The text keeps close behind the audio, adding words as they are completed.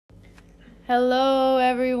Hello,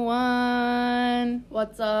 everyone.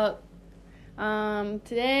 What's up?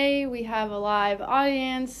 Today we have a live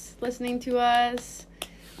audience listening to us.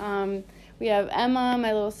 We have Emma,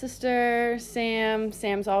 my little sister, Sam.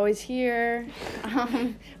 Sam's always here.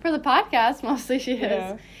 For the podcast, mostly she is.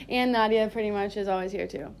 Yeah. And Nadia pretty much is always here,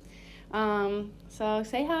 too. So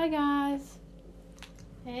say hi, guys.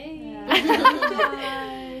 Hey.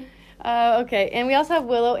 Hi. Okay, and we also have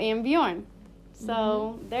Willow and Bjorn.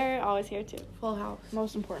 So they're always here, too. Full house.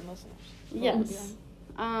 Most important listeners. Yes.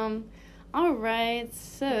 All right,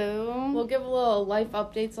 so We'll give a little life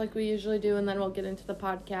updates like we usually do, and then we'll get into the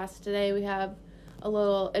podcast. Today we have a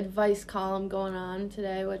little advice column going on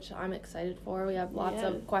today, which I'm excited for. We have lots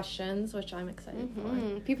of questions, which I'm excited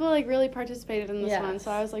for. People really participated in this one, Yes. so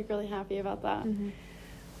I was really happy about that.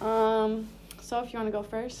 Mm-hmm. So if you want to go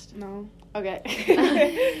first, No.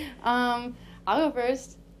 okay. I'll go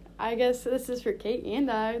first. I guess this is for Kate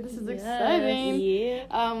and I. This is exciting.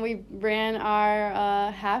 Yeah. We ran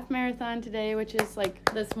our half marathon today, which is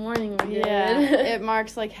This morning we did. it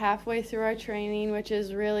marks halfway through our training, which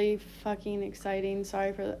is really fucking exciting.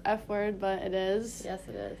 Sorry for the F word, but it is. Yes,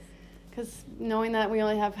 it is. Because knowing that we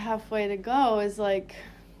only have halfway to go is a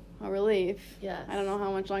relief. Yes. I don't know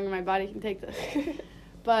how much longer my body can take this.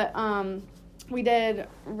 But we did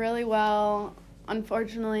really well.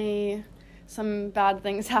 Unfortunately, some bad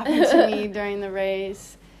things happened to me during the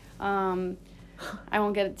race. I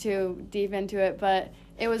won't get too deep into it, but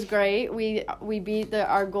it was great. We beat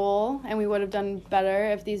our goal, and we would have done better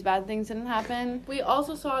if these bad things didn't happen. We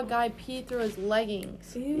also saw a guy pee through his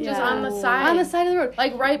leggings. Ew. Just on the side. On the side of the road.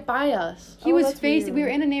 Right by us. He Oh, was that's facing, we weird.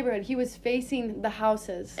 were in a neighborhood. He was facing the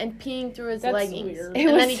houses. And peeing through his That's leggings. weird. It And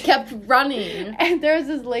then was- he kept running. And there was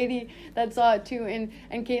this lady that saw it too,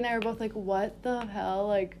 and Kate and I were both like, what the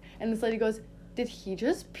hell? And this lady goes, did he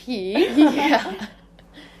just pee? Yeah.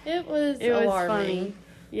 It was alarming. funny.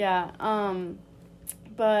 Yeah.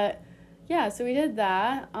 But yeah, so we did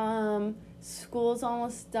that. School's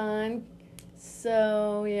almost done.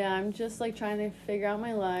 So yeah, I'm just trying to figure out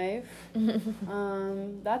my life.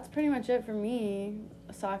 That's pretty much it for me.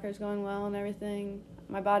 Soccer's going well and everything.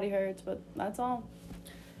 My body hurts, but that's all.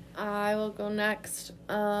 I will go next.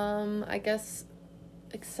 I guess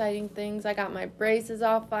exciting things. I got my braces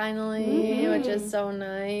off finally, which is so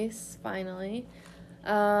nice. Finally.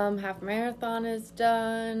 Half marathon is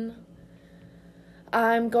done.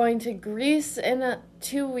 I'm going to Greece in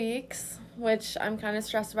 2 weeks, which I'm kind of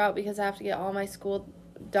stressed about because I have to get all my school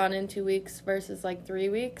done in 2 weeks versus 3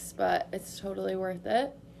 weeks, but it's totally worth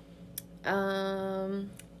it. Can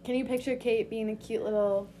you picture Kate being a cute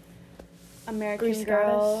little American Greece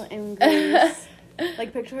girl goddess. in Greece?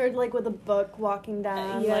 Picture her with a book walking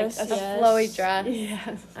down, Yes, a A flowy dress.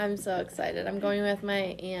 Yes. I'm so excited. I'm going with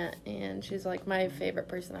my aunt, and she's my favorite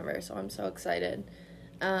person ever, so I'm so excited.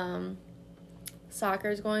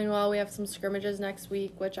 Soccer's going well. We have some scrimmages next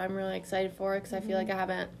week, which I'm really excited for because I feel like I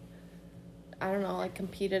haven't,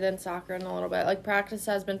 competed in soccer in a little bit. Practice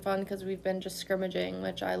has been fun because we've been just scrimmaging,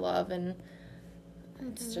 which I love, and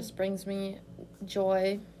it just brings me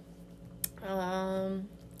joy.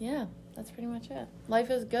 Yeah, that's pretty much it. Life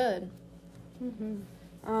is good.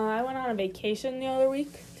 I went on a vacation the other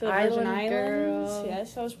week to the Virgin Island Islands. girl.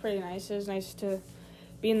 Yes, that was pretty nice. It was nice to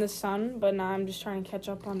be in the sun, but now I'm just trying to catch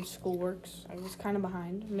up on schoolworks. I was kind of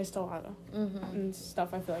behind. Missed a lot of and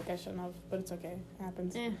stuff I feel like I shouldn't have, but it's okay. It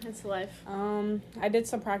happens. It's life. I did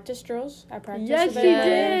some practice drills. I practiced Yes, a she bit.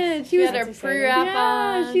 did. She She was had her That's pre-wrap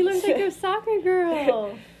yeah, on. she looks like a soccer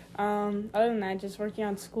girl. Other than that, just working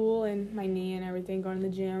on school and my knee and everything, going to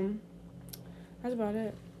the gym. That's about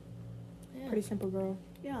it. Yeah. Pretty simple girl.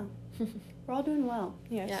 Yeah, we're all doing well.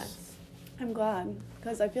 Yes. Yes. I'm glad,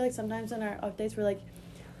 because I feel like sometimes in our updates we're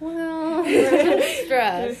well, We're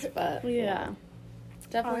stressed, but yeah.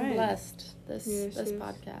 definitely All right. blessed this Yes, yes.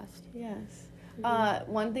 podcast. Yes.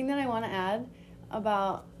 One thing that I want to add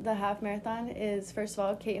about the half marathon is, first of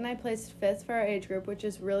all, Kate and I placed 5th for our age group, which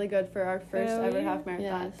is really good for our first Hell ever yeah. half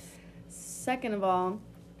marathon. Yes. Second of all,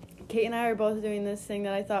 Kate and I are both doing this thing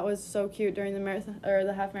that I thought was so cute during the marathon or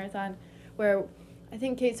the half marathon, where I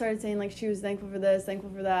think Kate started saying she was thankful for this, thankful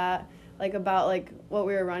for that, about what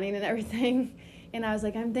we were running and everything, and I was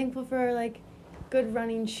I'm thankful for good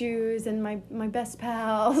running shoes and my best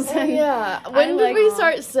pals. Oh, and yeah. When did we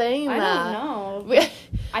start saying I that? don't know. We,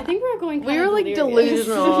 I think we were going. we kind were of delirious.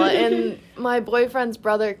 delusional, and my boyfriend's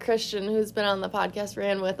brother Christian, who's been on the podcast,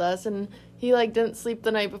 ran with us, and he didn't sleep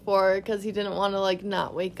the night before because he didn't want to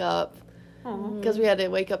not wake up. Aw. Because we had to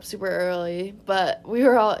wake up super early, but we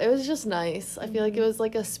were all, it was just nice. I feel like it was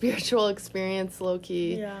a spiritual experience,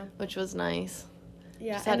 low-key, Yeah. which was nice.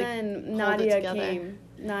 Yeah, Just had and to then hold it Nadia together. came.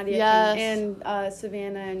 Nadia Yes. came. And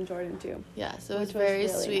Savannah and Jordan, too. Yes, it was Which was very really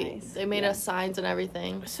sweet. nice. They made Yeah. us signs and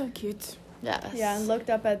everything. So cute. Yes. Yeah, and looked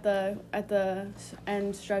up at the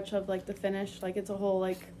end stretch of, like, the finish. Like, it's a whole,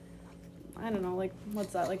 like, I don't know, like,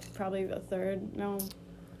 what's that? Like, probably a third? No,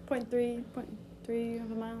 0.3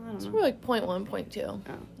 of a mile? I It's don't know. probably like 0.1, 0.2.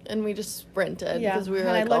 Oh. And we just sprinted Yeah, because we were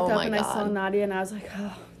and like, I looked oh up my and God. I saw Nadia, and I was like,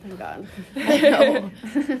 oh, thank God. I know.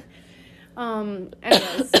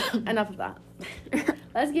 Anyways, enough of that.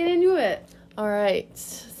 Let's get into it. All right.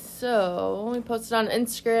 So we posted on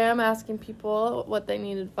Instagram asking people what they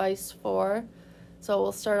need advice for. So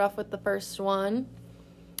we'll start off with the first one.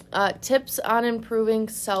 Tips on improving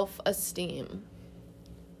self-esteem.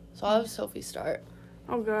 So I'll have Sophie start.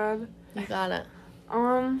 Oh God. You got it.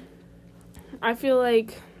 I feel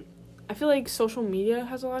like social media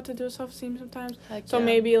has a lot to do with self-esteem sometimes. Heck So yeah.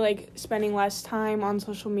 maybe like spending less time on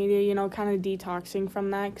social media, you know, kind of detoxing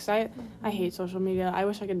from that. Cause I hate social media. I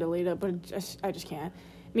wish I could delete it, but I just can't.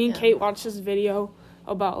 Me and Yeah. Kate watched this video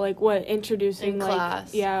about like what introducing In like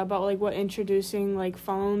class. about like what introducing like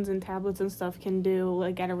phones and tablets and stuff can do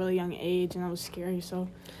like at a really young age, and that was scary. So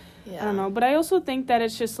Yeah. I don't know, but I also think that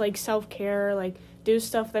it's just like self-care, like do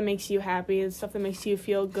stuff that makes you happy and stuff that makes you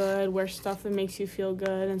feel good, wear stuff that makes you feel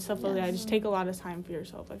good and stuff like that. Yes. Just take a lot of time for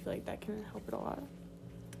yourself. I feel like that can help it a lot.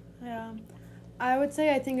 Yeah. I would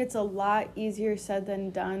say I think it's a lot easier said than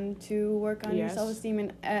done to work on your Yes.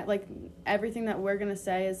 self-esteem, and like everything that we're gonna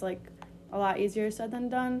say is like a lot easier said than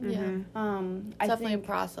done. Yeah. Mhm. I Definitely think, a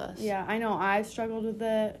process. yeah, I know I've struggled with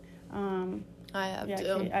it. I have Yeah,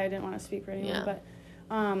 too. Kate, I didn't want to speak for anyone, Yeah. but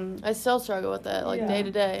I still struggle with it, like Yeah. day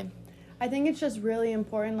to day. I think it's just really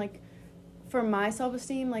important, like, for my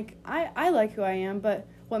self-esteem, like, I like who I am, but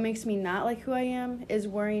what makes me not like who I am is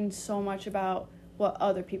worrying so much about what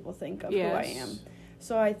other people think of who I am.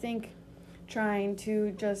 So I think trying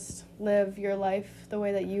to just live your life the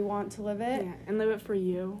way that you want to live it. Yeah, and live it for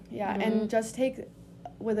you. Yeah, Mhm. and just take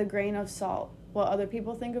with a grain of salt what other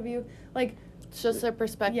people think of you. Like, It's just their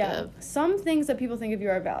perspective. yeah, some things that people think of you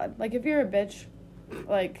are valid. Like, if you're a bitch,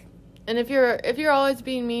 like, And if you're always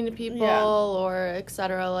being mean to people Yeah. or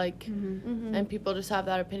etc., like, mhm. and people just have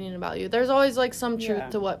that opinion about you, there's always like some truth Yeah.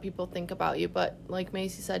 to what people think about you. But like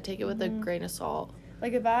Macy said, take it with a Mhm. grain of salt.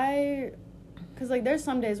 Like, because, like, there's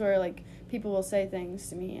some days where, like, people will say things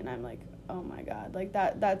to me, and I'm like, oh, my God. Like,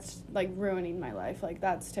 that's, like, ruining my life. Like,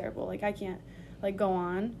 that's terrible. Like, I can't, like, go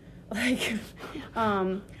on. Like,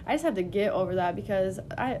 I just have to get over that because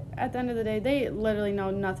at the end of the day, they literally know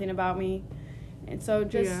nothing about me. And so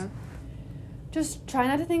just try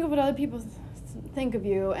not to think of what other people think of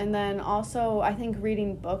you. And then also, I think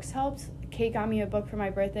reading books helps. Kate got me a book for my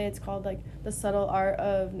birthday. It's called, like, The Subtle Art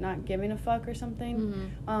of Not Giving a Fuck or something.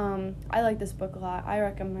 Mhm. I like this book a lot. I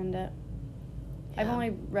recommend it. I've Yeah. only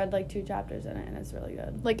read, like, 2 chapters in it, and it's really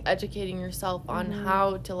good. Like educating yourself on Mhm.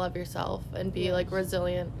 how to love yourself and be like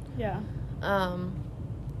resilient. Yeah.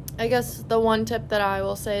 I guess the one tip that I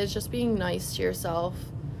will say is just being nice to yourself.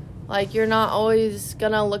 Like, you're not always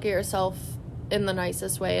gonna look at yourself in the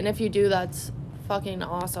nicest way, and if you do, that's fucking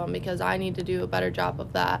awesome, because I need to do a better job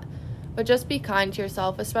of that. But just be kind to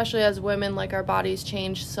yourself, especially as women. Like, our bodies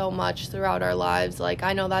change so much throughout our lives. Like,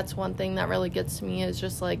 I know that's one thing that really gets to me, is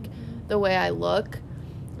just like the way I look.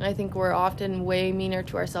 And I think we're often way meaner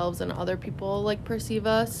to ourselves than other people like perceive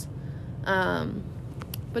us.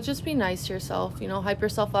 But just be nice to yourself, you know, hype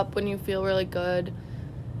yourself up when you feel really good,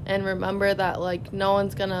 and remember that, like, no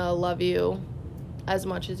one's gonna love you as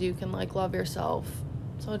much as you can, like, love yourself.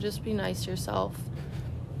 So just be nice to yourself.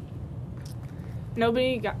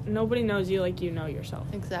 Nobody knows you like you know yourself.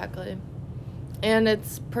 Exactly. And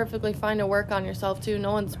it's perfectly fine to work on yourself too.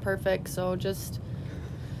 No one's perfect, so just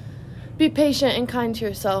be patient and kind to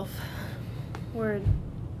yourself. Word.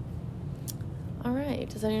 All right.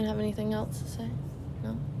 Does anyone have anything else to say?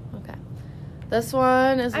 No? Okay. This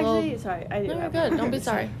one is Actually, sorry. I do No, you're have good. one. Don't be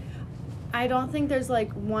sorry. I don't think there's,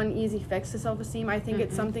 like, one easy fix to self-esteem. I think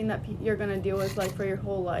it's something that you're going to deal with, like, for your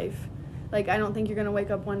whole life. Like, I don't think you're going to wake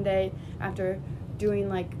up one day after doing,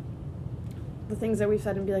 like, the things that we've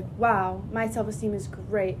said and be like, wow, my self-esteem is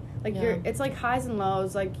great. Like, Yeah. it's, like, highs and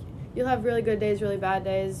lows. Like, you'll have really good days, really bad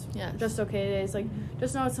days, Yes. just okay days. Like,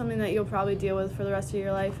 just know it's something that you'll probably deal with for the rest of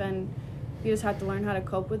your life, and you just have to learn how to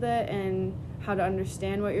cope with it and how to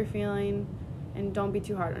understand what you're feeling, and don't be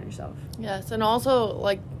too hard on yourself. Yes, and also,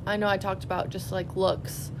 like, I know I talked about just, like,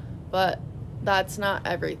 looks, but that's not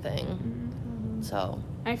everything. So,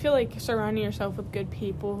 I feel like surrounding yourself with good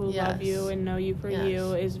people who love Yes. you and know you for Yes.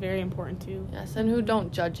 you is very important too. yes, and who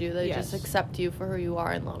don't judge you. They Yes. just accept you for who you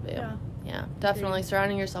are and love you. Yeah. Yeah, definitely.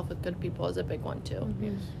 Surrounding yourself with good people is a big one, too.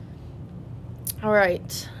 Yes. All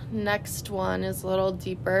right. Next one is a little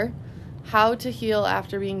deeper. How to heal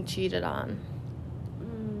after being cheated on.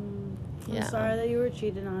 I'm sorry that you were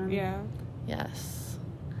cheated on. Yeah. Yes.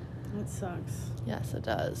 That sucks. Yes, it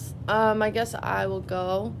does. I guess I will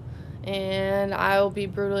go, and I will be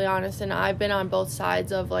brutally honest, and I've been on both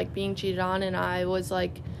sides of, like, being cheated on, and I was,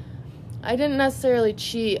 like, I didn't necessarily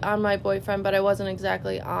cheat on my boyfriend, but I wasn't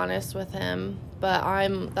exactly honest with him, but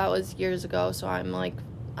that was years ago, so I'm, like,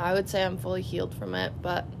 I would say I'm fully healed from it,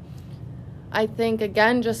 but I think,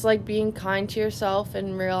 again, just, like, being kind to yourself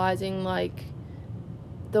and realizing, like,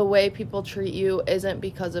 the way people treat you isn't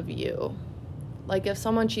because of you. Like, if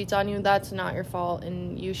someone cheats on you, that's not your fault,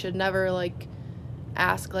 and you should never, like,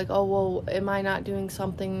 ask, like, oh, well, am I not doing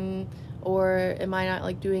something, or am I not,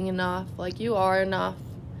 like, doing enough? Like, you are enough,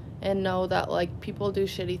 and know that, like, people do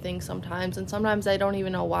shitty things sometimes, and sometimes they don't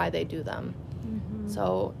even know why they do them.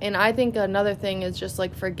 So, and I think another thing is just,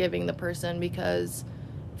 like, forgiving the person, because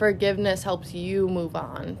forgiveness helps you move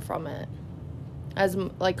on from it, as,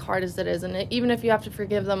 like, hard as it is. And even if you have to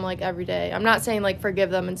forgive them, like, every day, I'm not saying, like, forgive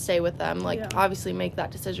them and stay with them, like, obviously make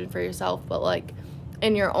that decision for yourself, but, like,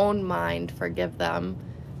 in your own mind, forgive them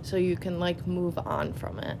so you can, like, move on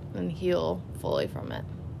from it and heal fully from it.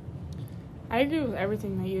 I agree with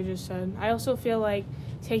everything that you just said. I also feel like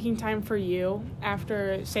taking time for you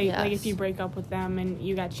after, say, like, if you break up with them and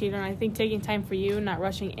you got cheated on, I think taking time for you, not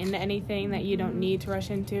rushing into anything that you don't need to rush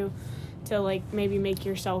into, to, like, maybe make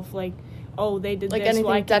yourself, like, oh, they did like this, anything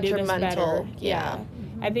well, I can detrimental. do this better. Yeah.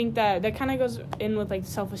 I think that kind of goes in with, like,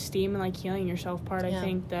 self-esteem and, like, healing yourself part. I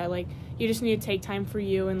think that, like, you just need to take time for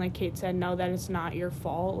you, and, like Kate said, know that it's not your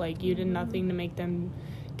fault. Like, you did nothing to make them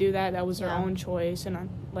do that. That was their own choice, and,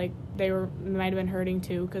 like, they might have been hurting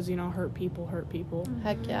too, because, you know, hurt people.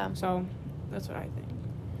 Heck yeah. So that's what I think.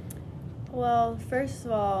 Well, first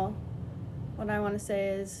of all, what I want to say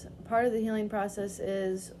is part of the healing process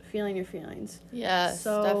is feeling your feelings. Yes,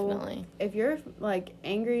 so definitely. If you're, like,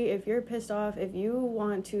 angry, if you're pissed off, if you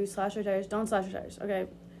want to slash your tires, don't slash your tires, okay?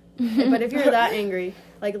 But if you're that angry,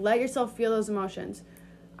 like, let yourself feel those emotions.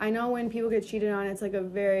 I know when people get cheated on, it's, like, a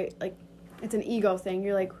very, like, it's an ego thing.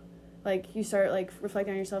 You're, like, you start, like,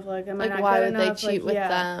 reflecting on yourself, like, am I not why good would enough? they cheat with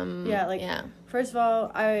them? Yeah, like, first of all,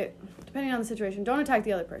 depending on the situation, don't attack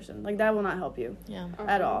the other person. Like, that will not help you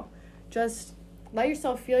at all. Just let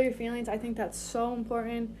yourself feel your feelings. I think that's so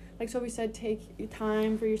important. Like Sophie said, take your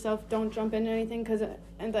time for yourself. Don't jump into anything, because at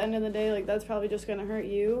the end of the day, like, that's probably just going to hurt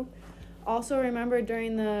you. Also, remember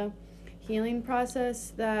during the healing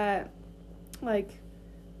process that, like,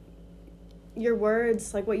 your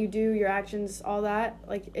words, like, what you do, your actions, all that,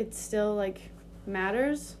 like, it still, like,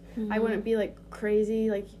 matters. I wouldn't be, like,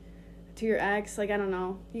 crazy, like, to your ex. Like, I don't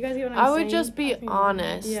know. You guys get what I'm saying? I would just be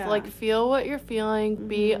honest. Yeah. Like, feel what you're feeling.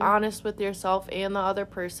 Be honest with yourself and the other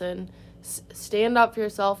person. Stand up for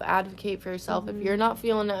yourself. Advocate for yourself. If you're not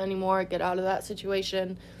feeling it anymore, get out of that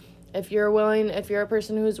situation. If you're a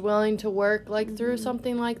person who's willing to work, like, through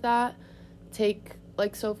something like that,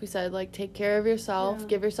 like Sophie said, like, take care of yourself.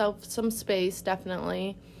 Give yourself some space,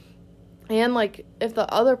 definitely. And, like, if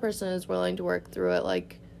the other person is willing to work through it,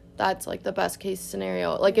 like, that's, like, the best case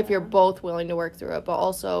scenario. Like, if you're both willing to work through it, but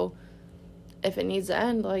also if it needs to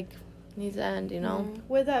end, like, it needs to end, you know?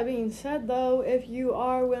 With that being said, though, if you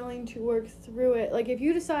are willing to work through it, like,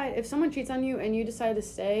 if someone cheats on you and you decide to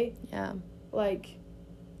stay, like,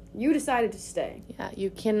 you decided to stay. Yeah, you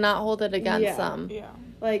cannot hold it against them. Yeah.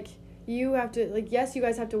 Like, you have to, like, yes, you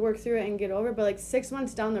guys have to work through it and get over it, but, like, 6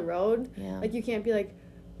 months down the road, like, you can't be, like,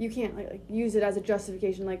 like, use it as a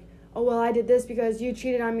justification, like, oh, well, I did this because you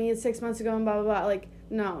cheated on me 6 months ago and blah, blah, blah. Like,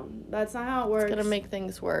 no, that's not how it works. It's going to make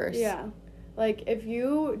things worse. Yeah. Like, if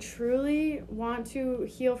you truly want to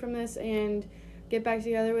heal from this and get back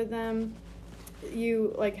together with them,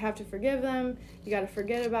 you, like, have to forgive them. You got to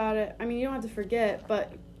forget about it. I mean, you don't have to forget,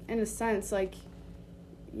 but in a sense, like,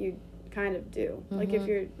 you kind of do. Like, if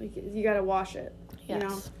you're, like, you got to wash it, you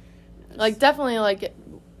know? Like, definitely, like,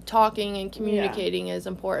 talking and communicating is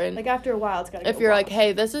important. Like, after a while, it's got to If you're like,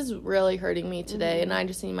 hey, this is really hurting me today and I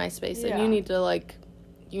just need my space, then you need to, like,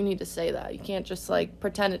 you need to say that. You can't just, like,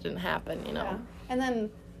 pretend it didn't happen, you know? Yeah. And then,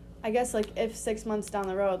 I guess, like, if 6 months down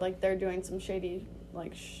the road, like, they're doing some shady,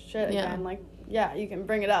 like, shit again, like, you can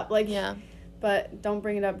bring it up. Like, but don't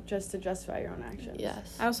bring it up just to justify your own actions.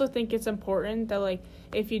 Yes. I also think it's important that, like,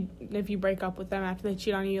 if you break up with them after they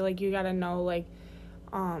cheat on you, like, you gotta know, like,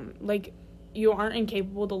 you aren't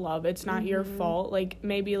incapable to love. It's not your fault. Like,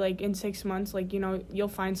 maybe, like, in 6 months, like, you know, you'll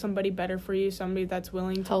find somebody better for you, somebody that's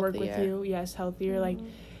willing to work with you. Yes, healthier.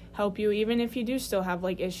 help you, even if you do still have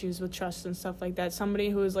like issues with trust and stuff like that. Somebody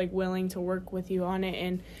who is like willing to work with you on it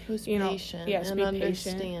and who's patient, and be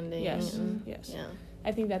understanding. Patient. Yes, yes. Yeah.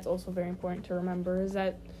 I think that's also very important to remember, is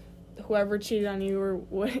that whoever cheated on you or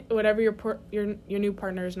whatever your new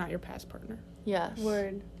partner is not your past partner. Yes.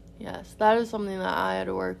 Word. Yes, that is something that I had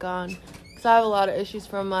to work on, because I have a lot of issues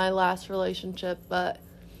from my last relationship, but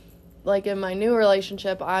like in my new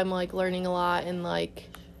relationship, I'm like learning a lot and like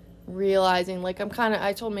realizing, like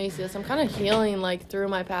I told Macy this, I'm kind of healing like through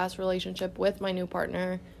my past relationship with my new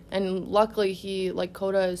partner, and luckily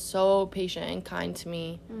Coda is so patient and kind to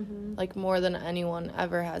me, like more than anyone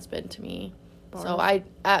ever has been to me. Bars.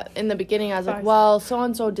 So in the beginning I was like, well, so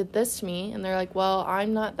and so did this to me, and they're like, well,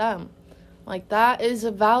 I'm not them. Like, that is a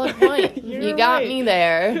valid point. You got me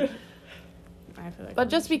there. I feel like, but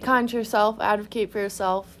just be kind to yourself, advocate for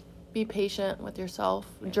yourself, be patient with yourself.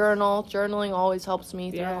 Yes. Journaling always helps me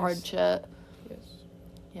through hard shit. Yes.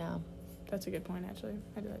 Yeah. That's a good point, actually.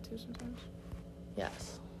 I do that too sometimes.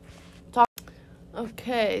 Yes.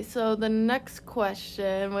 Okay, so the next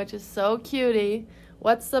question, which is so cutie,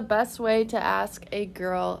 what's the best way to ask a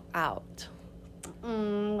girl out?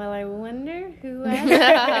 Well, I wonder who asked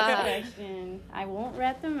that question. I won't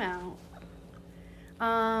rat them out.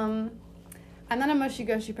 I'm not a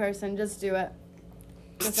mushy-gushy person. Just do it.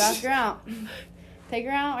 Just ask her out. Take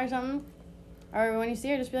her out or something. Or when you see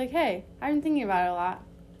her, just be like, hey, I've been thinking about it a lot.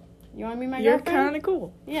 You want to be my girlfriend? You're kind of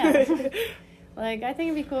cool. Yeah. Like, I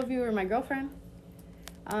think it'd be cool if you were my girlfriend.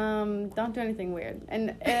 Don't do anything weird.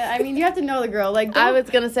 And, I mean, you have to know the girl. Like, I was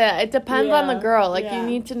going to say, it depends on the girl. Like, you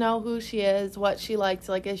need to know who she is, what she likes.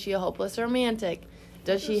 Like, is she a hopeless romantic?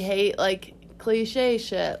 Does she hate, like, cliche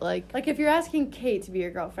shit? Like, if you're asking Kate to be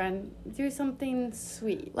your girlfriend, do something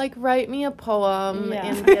sweet. Like, write me a poem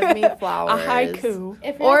and give me flowers. A haiku.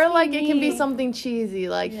 Or, like, it can be something cheesy.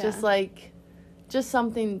 Like, just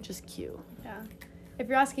something just cute. Yeah. If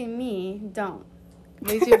you're asking me, don't.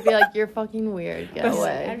 Macy would be like, you're fucking weird. Get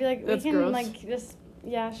away. I'd be like, that's we can, gross. like, just,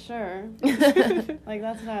 yeah, sure. Like,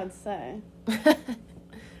 that's what I would say.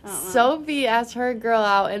 Sophie asked her girl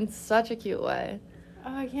out in such a cute way.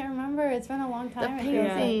 Oh, I can't remember. It's been a long time. The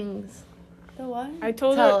paintings. The what? I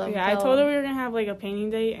told her we were gonna have like a painting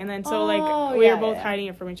date, and then we were both hiding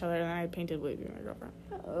it from each other, and then I painted Would Be My Girlfriend.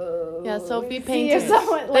 Oh. Yeah, Sophie painted.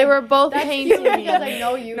 They were both painting because I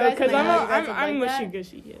know you guys. Because I'm mushy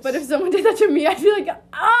gushy. Yes. But if someone did that to me, I'd be like,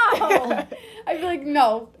 oh! I'd be like,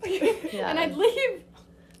 no, and I'd leave.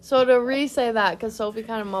 So to re-say that, because Sophie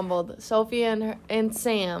kind of mumbled, Sophie and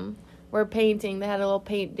Sam were painting. They had a little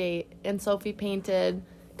paint date, and Sophie painted,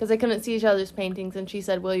 because they couldn't see each other's paintings, and she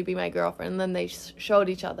said, will you be my girlfriend? And then they showed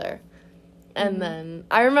each other. And then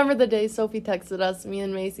I remember the day Sophie texted us, me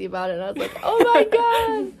and Macy, about it, and I was like, oh my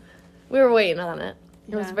god! We were waiting on it.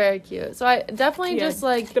 It was very cute. So I definitely just,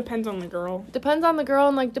 like... Depends on the girl. Depends on the girl,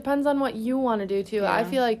 and, like, depends on what you want to do, too. Yeah. I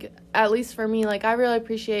feel like, at least for me, like, I really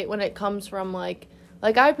appreciate when it comes from, like,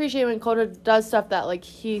 I appreciate when Coda does stuff that, like,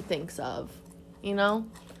 he thinks of, you know?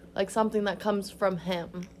 Like, something that comes from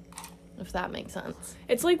him, if that makes sense.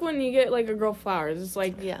 It's like when you get, like, a girl flowers. It's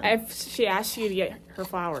like, if she asks you to get her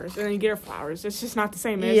flowers, and then you get her flowers, it's just not the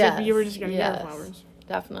same as if you were just going to get her flowers.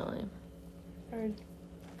 Definitely. Heard.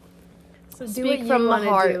 So speak from the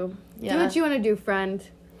heart. Do what you want to do, friend.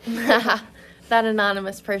 That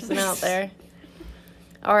anonymous person out there.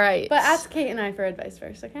 All right. But ask Kate and I for advice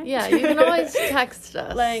first, okay? Yeah, you can always text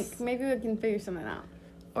us. Like, maybe we can figure something out.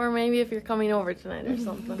 Or maybe if you're coming over tonight or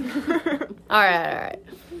something. All right.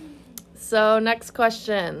 So, next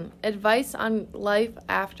question. Advice on life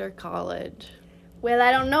after college. Well,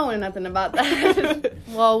 I don't know nothing about that.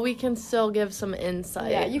 Well, we can still give some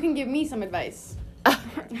insight. Yeah, you can give me some advice.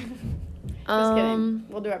 Just kidding.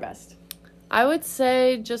 We'll do our best. I would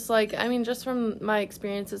say just from my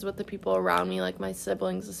experiences with the people around me, like my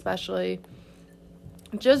siblings especially,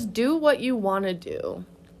 just do what you want to do.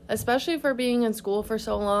 Especially for being in school for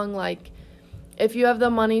so long, like, if you have the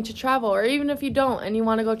money to travel, or even if you don't and you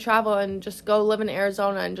want to go travel and just go live in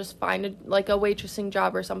Arizona and just find a waitressing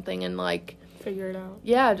job or something and, like... Figure it out.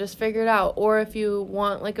 Yeah, just figure it out. Or if you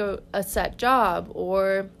want, like, a set job,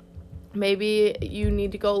 or... Maybe you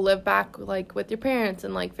need to go live back, like, with your parents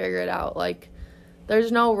and, like, figure it out. Like,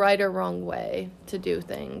 there's no right or wrong way to do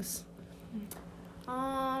things.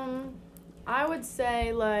 I would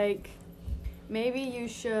say, like, maybe you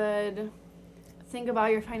should think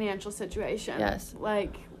about your financial situation. Yes.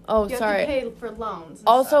 Like, you have to pay for loans and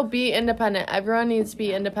also, stuff. be independent. Everyone needs to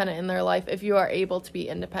be independent in their life if you are able to be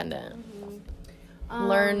independent. Mm-hmm.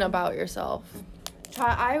 Learn about yourself.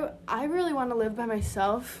 I really want to live by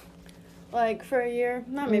myself. like, for a year.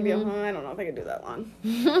 Not maybe, I don't know if I could do that long.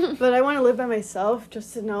 But I want to live by myself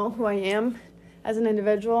just to know who I am as an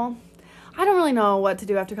individual. I don't really know what to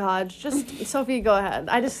do after college. Just, Sophie, go ahead.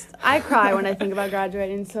 I cry when I think about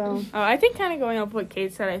graduating, so. I think kind of going up what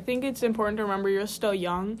Kate said, I think it's important to remember you're still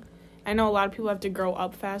young. I know a lot of people have to grow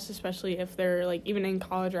up fast, especially if they're, like, even in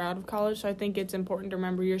college or out of college. So I think it's important to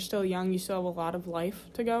remember you're still young. You still have a lot of life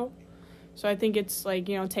to go. So I think it's, like,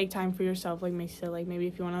 you know, take time for yourself, like Macy said. Like, maybe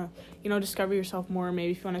if you want to, you know, discover yourself more.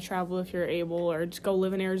 Maybe if you want to travel if you're able. Or just go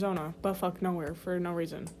live in Arizona. But fuck nowhere for no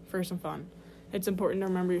reason. For some fun. It's important to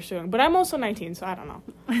remember you're still young. But I'm also 19, so I don't know.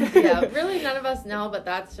 Yeah, really none of us know, but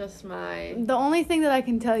that's just my... The only thing that I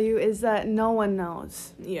can tell you is that no one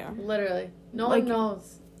knows. Yeah. Literally. No one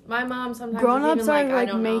knows. My mom sometimes grown-ups is even are, I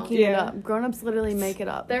don't making know. it up. Grown-ups literally make it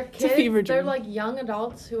up. They're It's a fever kids. They're, dream. like, young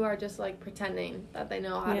adults who are just, like, pretending that they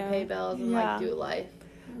know how to pay bills and, like, do life.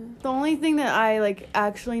 The only thing that I, like,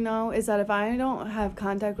 actually know is that if I don't have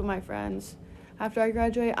contact with my friends after I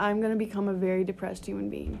graduate, I'm going to become a very depressed human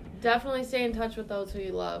being. Definitely stay in touch with those who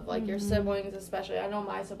you love. Like, your siblings especially. I know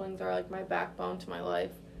my siblings are, like, my backbone to my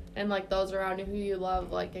life. And, like, those around you who you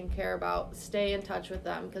love, like, and care about, stay in touch with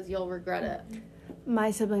them because you'll regret it.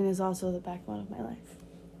 My sibling is also the backbone of my life.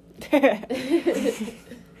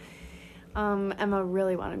 Emma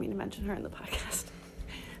really wanted me to mention her in the podcast.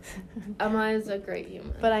 Emma is a great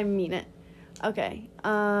human. But I mean it. Okay.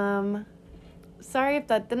 Sorry if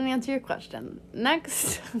that didn't answer your question.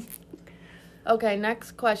 Next. Okay,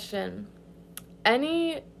 next question.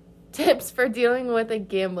 Any tips for dealing with a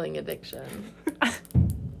gambling addiction?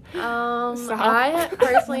 I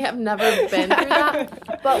personally have never been through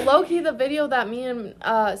that. But low-key, the video that me and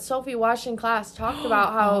Sophie watched in class talked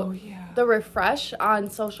about how the refresh on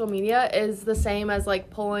social media is the same as, like,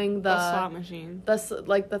 pulling the slot machine.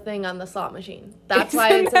 The thing on the slot machine. That's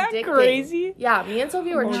why it's that addicting. Crazy? Yeah, me and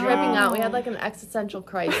Sophie were tripping out. We had, like, an existential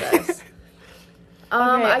crisis.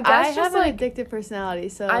 I guess have just, like, an addictive personality,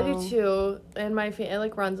 so I do too, and it,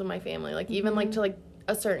 like, runs in my family. Like, even, like, to, like,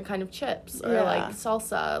 a certain kind of chips or, like,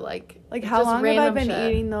 salsa, like how long have I been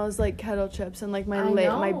shit. eating those, like, kettle chips and, like,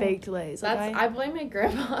 my baked Lays? Like, I blame my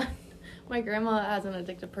grandma. My grandma has an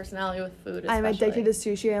addictive personality with food, especially. I'm addicted to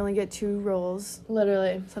sushi. I only get 2 rolls.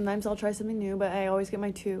 Literally. Sometimes I'll try something new, but I always get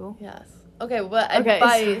my 2. Yes. Okay, well,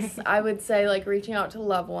 advice, I would say, like, reaching out to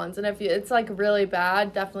loved ones. And if it's, like, really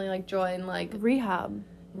bad, definitely, like, join, like...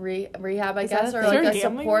 Rehab, I guess, or, like,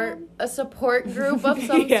 a support group of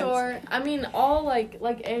some sort. I mean, all, like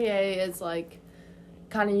AA is, like,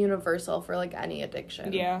 kind of universal for, like, any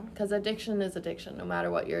addiction. Yeah. Because addiction is addiction, no matter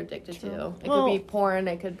what you're addicted to. It could be porn,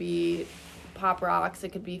 it could be Pop Rocks, it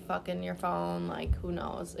could be fucking your phone, like, who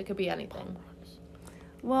knows? It could be anything.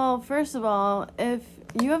 Well, first of all, if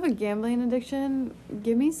you have a gambling addiction,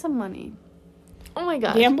 give me some money. Oh my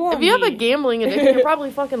gosh. Gamble on if you have a me. gambling addiction, you're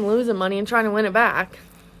probably fucking losing money and trying to win it back.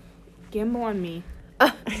 Gamble on me.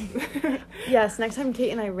 Yes, next time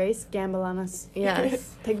Kate and I race, gamble on us.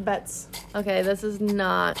 Yes. Take bets. Okay, this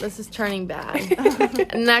is turning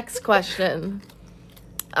bad. Next question.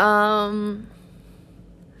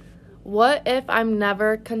 What if I'm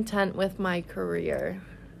never content with my career?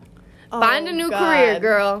 Find a new career,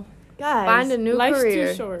 girl. Guys, Find a new Life's career.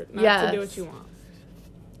 too short not to do what you want.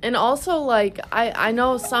 And also, like, I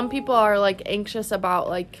know some people are, like, anxious about,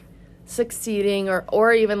 like, succeeding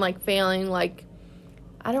or even, like, failing. Like,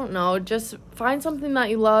 I don't know, just find something that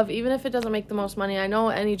you love, even if it doesn't make the most money. I know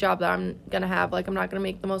any job that I'm gonna have, like, I'm not gonna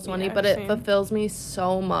make the most money, but it fulfills me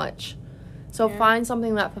so much. So find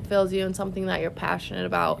something that fulfills you and something that you're passionate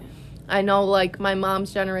about. I know, like, my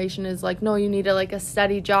mom's generation is like, no, you need a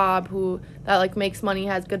steady job that, like, makes money,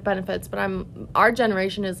 has good benefits. But our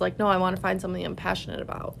generation is like, no, I want to find something I'm passionate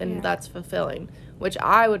about, and that's fulfilling, which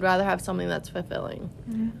I would rather have something that's fulfilling.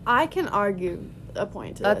 I can argue a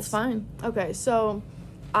point to this. That's fine. Okay, so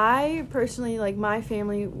I personally, like, my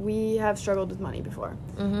family, we have struggled with money before.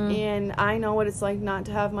 And I know what it's like not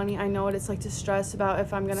to have money. I know what it's like to stress about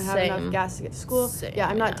if I'm going to have enough gas to get to school.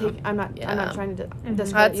 I'm not trying to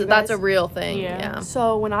discredit you guys. That's a real thing. Yeah.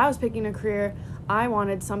 So when I was picking a career, I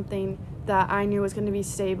wanted something that I knew was going to be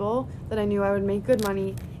stable, that I knew I would make good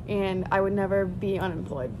money, and I would never be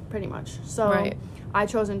unemployed, pretty much. So I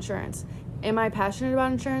chose insurance. Am I passionate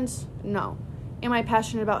about insurance? No. Am I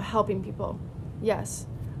passionate about helping people? Yes.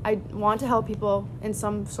 I want to help people in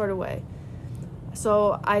some sort of way.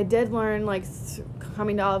 So I did learn, like,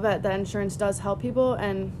 coming to Olivet, that insurance does help people,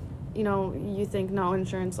 and, you know, you think, no,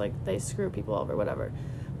 insurance, like, they screw people over, whatever.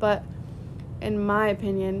 But in my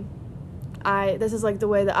opinion, this is, like, the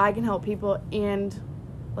way that I can help people and,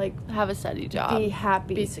 like, have a steady job, be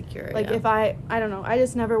happy, be secure. Like, if I don't know, I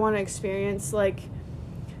just never want to experience, like,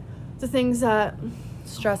 the things that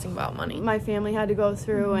stressing about money. my family had to go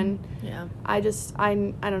through, and Yeah. I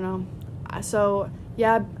don't know. So,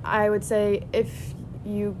 yeah, I would say if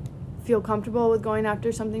you feel comfortable with going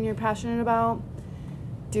after something you're passionate about,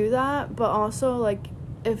 do that. But also, like,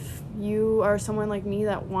 if you are someone like me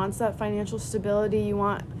that wants that financial stability, you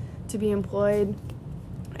want to be employed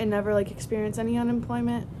and never, like, experience any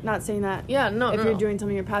unemployment. Not saying that Yeah, no, if no, you're no. doing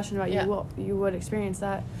something you're passionate about, you would experience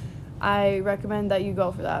that. I recommend that you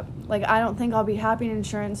go for that. Like, I don't think I'll be happy in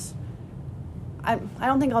insurance. I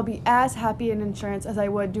don't think I'll be as happy in insurance as I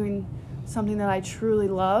would doing something that I truly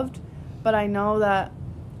loved, but I know that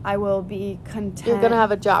I will be content. You're going to have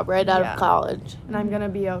a job right out Yeah. of college. and I'm going to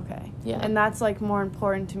be okay. Yeah. And that's, like, more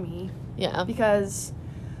important to me, Yeah. because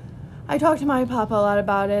I talked to my papa a lot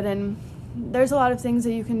about it, and there's a lot of things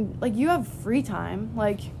that you can, like, you have free time,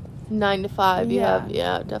 like, 9 to 5, you Yeah. have,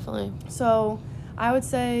 yeah, definitely. so I would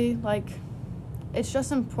say, like, it's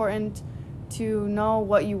just important to know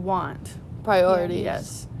what you want. Priorities.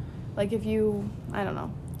 Yes. Like, if you, I don't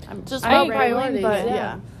know. Just about priorities, But, yeah.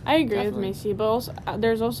 yeah. I agree Definitely. with Macy, but also,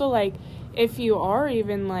 there's also, like, if you are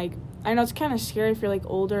even, like, I know it's kind of scary if you're, like,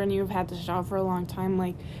 older and you've had this job for a long time,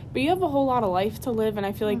 like, but you have a whole lot of life to live, and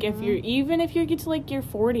I feel like if you get to, like, you're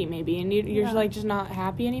 40 maybe, and you're Yeah. like, just not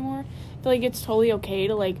happy anymore, I feel like it's totally okay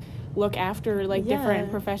to, like, look after, like, different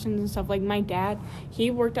Yeah. professions and stuff. Like, my dad, he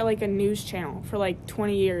worked at, like, a news channel for, like,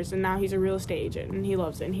 20 years, and now he's a real estate agent, and he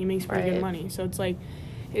loves it, and he makes pretty Right. good money, so it's, like,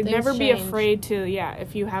 Things never be change. afraid to,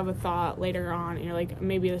 if you have a thought later on, and you're like,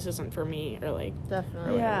 maybe this isn't for me, or, like,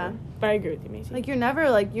 Definitely. Yeah. but I agree with you, Macy. Like, you're never,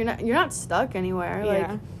 like, you're not stuck anywhere. Like,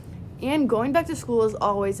 yeah. and going back to school is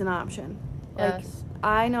always an option. Like, Yes.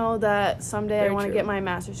 I know that someday I Very want to true. get my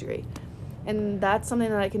master's degree. And that's something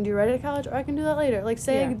that I can do right out of college, or I can do that later. Like,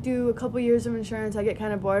 say I Yeah. do a couple years of insurance, I get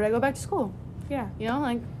kind of bored, I go back to school. Yeah. You know,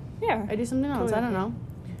 like, Yeah. I do something else. Totally I don't okay. know.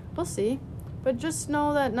 We'll see. But just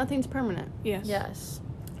know that nothing's permanent. Yes. Yes.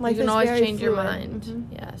 Life you can is always very change your fluid. mind. Mhm.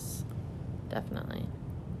 Yes. Definitely.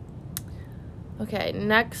 Okay,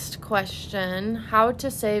 next question. How to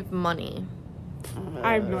save money.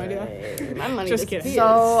 I have no idea. My money Just disappears. kidding.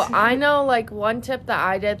 So I know, like, one tip that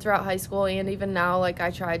I did throughout high school and even now, like, I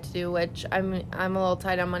tried to do, which I'm a little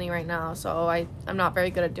tight on money right now, so I'm not very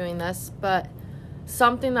good at doing this, but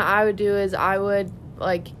something that I would do is I would,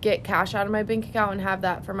 like, get cash out of my bank account and have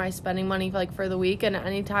that for my spending money, like, for the week, and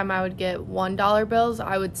anytime I would get $1 bills,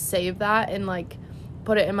 I would save that and, like,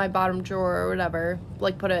 put it in my bottom drawer or whatever,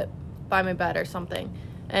 like, put it by my bed or something,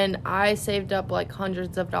 and I saved up, like,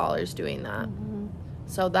 hundreds of dollars doing that.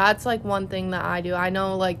 So that's, like, one thing that I do. I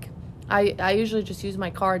know, like, I usually just use my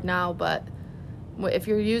card now, but if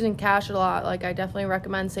you're using cash a lot, like, I definitely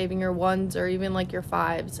recommend saving your ones or even, like, your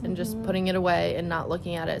fives and just putting it away and not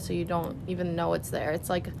looking at it so you don't even know it's there. It's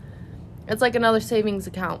like another savings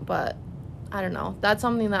account, but I don't know. That's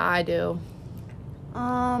something that I do.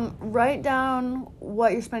 Write down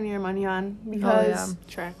what you're spending your money on, because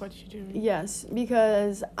Track what you do. yes,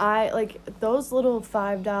 because I like those little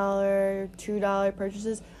 $5, $2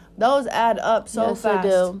 purchases. Those add up so Yes, fast. I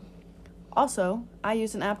do. Also, I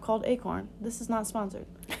use an app called Acorn. This is not sponsored.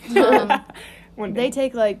 One They day.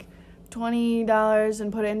 take like $20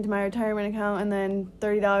 and put it into my retirement account, and then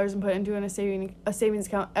 $30 and put it into a savings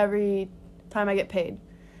account every time I get paid.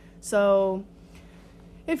 So,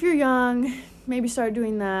 if you're young, maybe start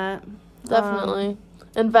doing that. Definitely.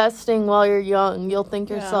 Investing while you're young. You'll thank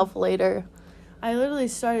Yeah. yourself later. I literally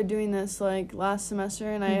started doing this like last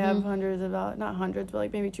semester, and I have hundreds of dollars, not hundreds, but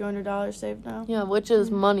like maybe $200 saved now. Yeah, which is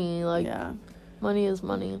money. Like, Yeah. money is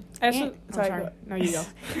money. And- Sorry. sorry, go. No, you go.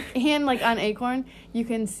 And like on Acorn, you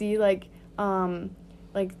can see like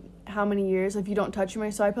how many years if you don't touch your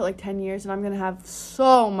money. So I put like 10 years, and I'm gonna have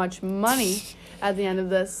so much money at the end of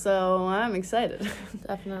this. So I'm excited.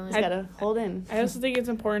 Definitely. Just gotta hold in. I also think it's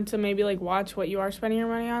important to maybe, like, watch what you are spending your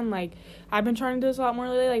money on. Like, I've been trying to do this a lot more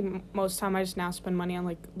lately. Like, most of the time I just now spend money on,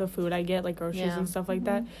 like, the food I get, like, groceries Yeah. and stuff like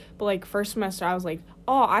that. But, like, first semester, I was like,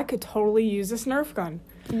 oh, I could totally use this Nerf gun.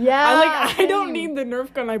 Yeah. I don't need the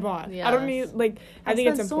Nerf gun I bought. I don't need, Yes. like, I think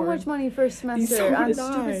it's spent so important. much money first semester So on did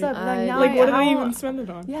stupid I. stuff. I- Like, now Like, what did I how- even spend it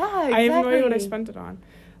on? Yeah, exactly. I have no idea what I spent it on.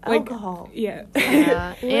 Like, Alcohol. Yeah.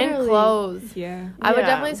 Yeah. And Literally. clothes. Yeah. I would Yeah.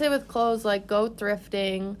 definitely say with clothes, like, go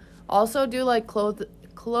thrifting. Also do, like,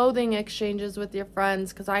 clothing exchanges with your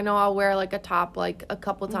friends, because I know I'll wear, like, a top, like, a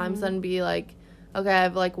couple times, then be like, okay,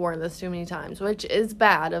 I've, like, worn this too many times, which is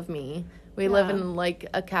bad of me. We live in, like,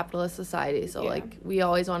 a capitalist society, so, like, we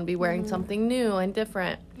always want to be wearing something new and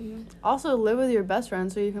different. Also, live with your best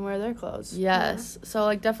friend so you can wear their clothes. Yes. So,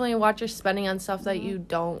 like, definitely watch your spending on stuff that you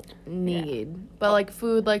don't need. But, like,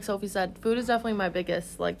 food, like Sophie said, food is definitely my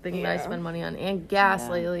biggest, like, thing that I spend money on. And gas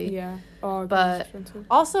lately. Yeah. Oh, but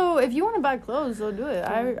also, if you want to buy clothes, so do it.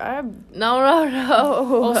 No.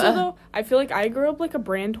 Also, though, I feel like I grew up, like, a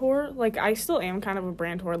brand whore. Like, I still am kind of a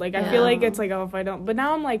brand whore. Like, I feel like it's, like, oh, if I don't. But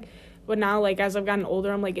now I'm, like... But now, like, as I've gotten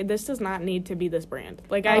older, I'm like, this does not need to be this brand.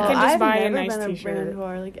 Like, I can just buy a nice t-shirt. I've never been a brand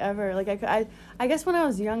whore, like, ever. Like, I guess when I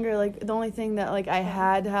was younger, like, the only thing that, like, I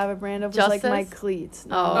had to have a brand of was, like, my cleats.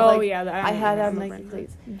 I had to have Nike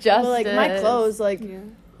cleats. But, like, my clothes, like,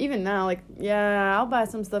 even now, like, I'll buy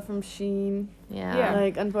some stuff from Shein. Yeah.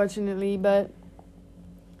 Like, unfortunately, but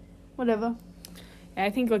whatever. And I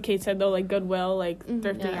think what Kate said, though, like, Goodwill, like,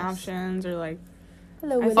 thrifting options, or, like,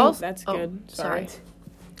 Hello, I think that's good. Sorry.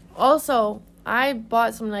 Also, I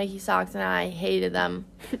bought some Nike socks and I hated them.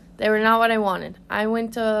 They were not what I wanted. I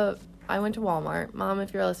went to Walmart. Mom,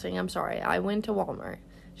 if you're listening, I'm sorry. I went to Walmart.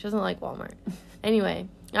 She doesn't like Walmart. Anyway,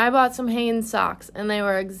 I bought some Hanes socks and they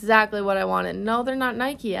were exactly what I wanted. No, they're not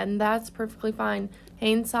Nike, and that's perfectly fine.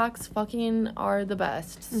 Hanes socks fucking are the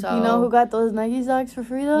best. So you know who got those Nike socks for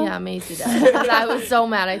free though? Yeah, Macy did. I was so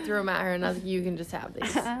mad. I threw them at her and I was like, "You can just have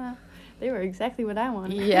these." They were exactly what I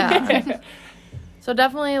wanted. Yeah. So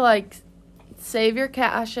definitely, like, save your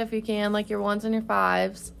cash if you can, like your 1s and your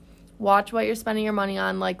 5s. Watch what you're spending your money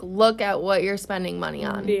on. Like, look at what you're spending money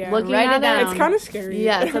on. Yeah. Write it down. It's kind of scary.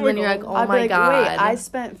 Yes, and then you're like, oh my God. Wait, I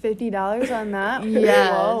spent $50 on that?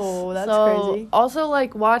 Yes. Whoa, that's crazy. Also,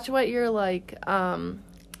 like, watch what you're, like,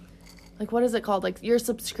 what is it called? Like, your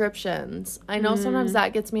subscriptions. I know sometimes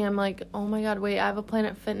that gets me. I'm like, oh my God, wait, I have a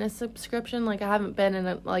Planet Fitness subscription? Like, I haven't been in,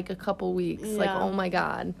 a couple weeks. Yeah. Like, oh my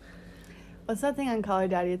God. What's that thing on Call Her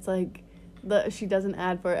Daddy? It's like she does an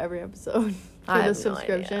ad for every episode for the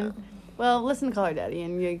subscription. No idea. Well, listen to Call Her Daddy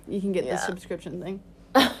and you can get the subscription thing.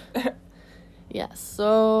 Yes. So,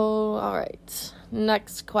 all right.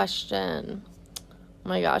 Next question. Oh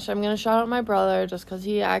my gosh, I'm going to shout out my brother just because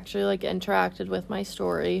he actually, like, interacted with my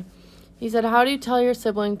story. He said, how do you tell your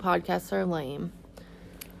sibling podcasts are lame?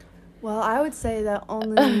 Well, I would say that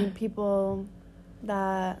only people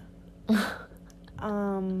that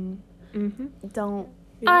don't.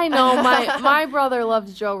 I know my brother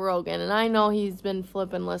loves Joe Rogan, and I know he's been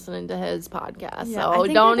flipping listening to his podcast. So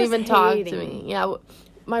don't even talk to me. Yeah,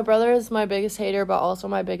 my brother is my biggest hater, but also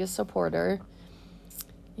my biggest supporter.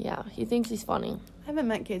 Yeah, he thinks he's funny. I haven't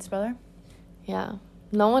met Kate's brother. Yeah,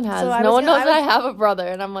 no one has. So no one knows that I have a brother,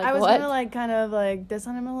 and I'm like, what? I was gonna like kind of like diss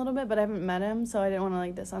on him a little bit, but I haven't met him, so I didn't want to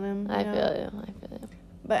like diss on him. I feel you.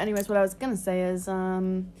 But anyways, what I was gonna say is,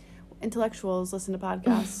 intellectuals listen to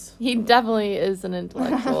podcasts. He definitely is an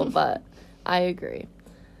intellectual, but I agree.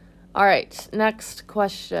 All right, next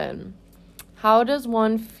question. How does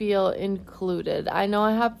one feel included? I know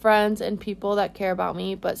I have friends and people that care about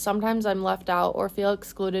me, but sometimes I'm left out or feel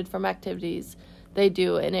excluded from activities they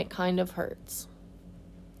do, and it kind of hurts.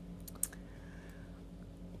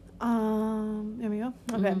 There we go.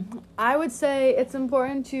 Okay. I would say it's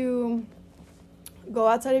important to go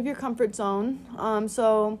outside of your comfort zone.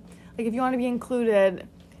 So, like, if you want to be included,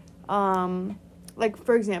 like,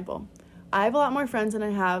 for example, I have a lot more friends than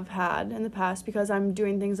I have had in the past because I'm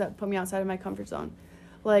doing things that put me outside of my comfort zone.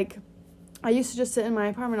 Like, I used to just sit in my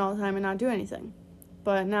apartment all the time and not do anything.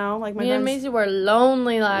 But now, like, my friends... Me and Maisie were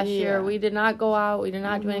lonely last year. We did not go out. We did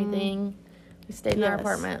not do anything. We stayed in our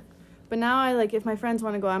apartment. But now I, like, if my friends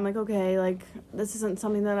want to go, I'm like, okay, like, this isn't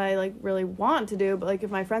something that I, like, really want to do. But, like,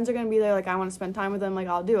 if my friends are going to be there, like, I want to spend time with them, like,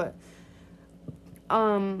 I'll do it.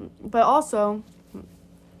 But also,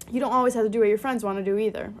 you don't always have to do what your friends want to do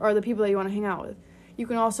either, or the people that you want to hang out with. You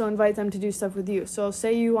can also invite them to do stuff with you. So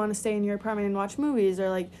say you want to stay in your apartment and watch movies or,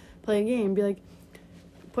 like, play a game. Be like,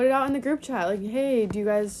 put it out in the group chat. Like, hey, do you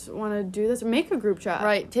guys want to do this? Or make a group chat.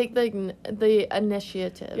 Right. Take the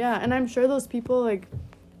initiative. Yeah, and I'm sure those people, like,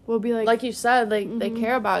 will be like... Like you said, like, they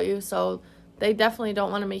care about you, so they definitely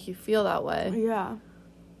don't want to make you feel that way. Yeah.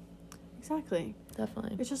 Exactly.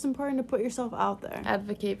 Definitely. It's just important to put yourself out there.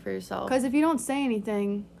 Advocate for yourself. Because if you don't say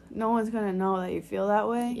anything, no one's going to know that you feel that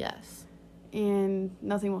way. Yes. And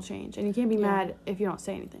nothing will change. And you can't be mad if you don't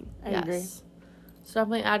say anything. I agree. So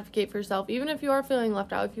definitely advocate for yourself. Even if you are feeling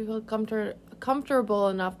left out, if you feel comfortable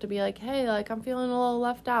enough to be like, hey, like, I'm feeling a little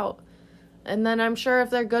left out. And then I'm sure if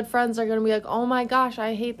they're good friends, they're going to be like, oh my gosh,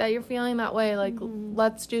 I hate that you're feeling that way. Like,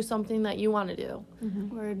 let's do something that you want to do.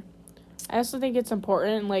 Word. I also think it's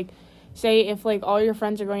important, like, say if, like, all your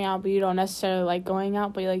friends are going out, but you don't necessarily like going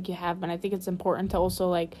out, but, like, you have been. I think it's important to also,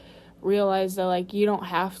 like, realize that, like, you don't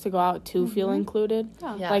have to go out to feel included.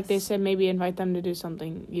 Yeah. Yes. Like they said, maybe invite them to do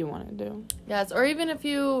something you want to do. Yes, or even if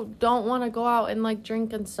you don't want to go out and, like,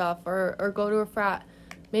 drink and stuff or go to a frat,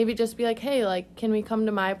 maybe just be like, hey, like, can we come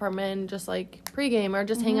to my apartment and just, like, pregame or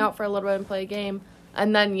just hang out for a little bit and play a game,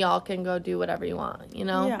 and then y'all can go do whatever you want, you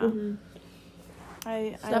know? Yeah. Mm-hmm.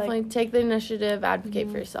 I Definitely take the initiative,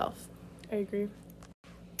 advocate for yourself. I agree.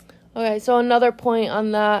 Okay, so another point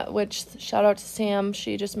on that, which shout out to Sam,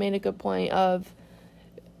 she just made a good point of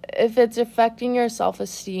if it's affecting your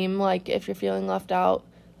self-esteem, like if you're feeling left out,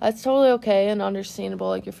 that's totally okay and understandable.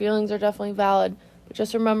 Like your feelings are definitely valid, but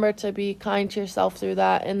just remember to be kind to yourself through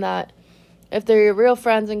that, and that if they're your real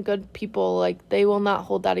friends and good people, like they will not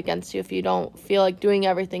hold that against you if you don't feel like doing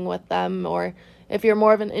everything with them, or if you're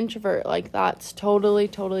more of an introvert, like that's totally,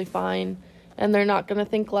 totally fine. And they're not going to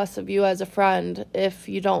think less of you as a friend if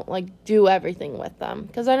you don't, like, do everything with them.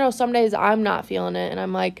 Because I know some days I'm not feeling it, and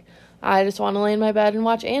I'm like, I just want to lay in my bed and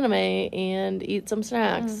watch anime and eat some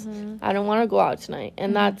snacks. I don't want to go out tonight.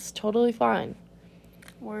 And that's totally fine.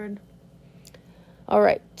 Word. All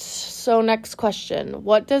right. So next question.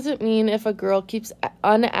 What does it mean if a girl keeps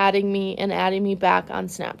unadding me and adding me back on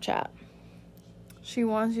Snapchat? She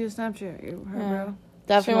wants you to Snapchat you, her, bro.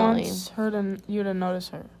 Definitely. She wants you to notice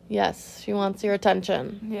her. Yes. She wants your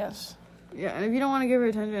attention. Yes. Yeah, and if you don't want to give her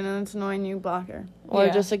attention and it's annoying you, block her. Or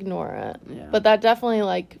Yeah. just ignore it. Yeah. But that definitely,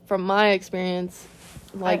 like, from my experience,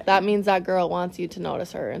 like, that means that girl wants you to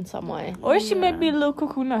notice her in some way. Or she might be a little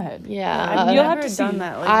cocoon head. Yeah. You'll I've have never to done see.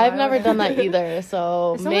 that. Like, I've why never would I? done that either,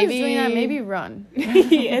 so If someone's maybe... doing that, maybe run.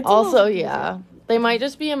 It's a Also, little yeah. They might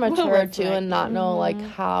just be immature, red too, flag. and not know, like,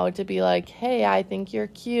 how to be like, hey, I think you're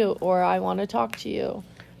cute, or I want to talk to you.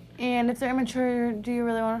 And if they're immature, do you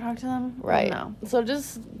really want to talk to them? Right. No. So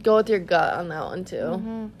just go with your gut on that one, too.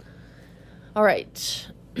 Mm-hmm. All right.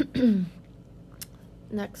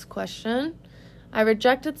 Next question. I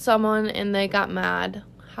rejected someone and they got mad.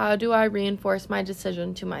 How do I reinforce my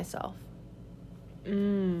decision to myself?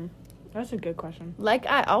 That's a good question. Like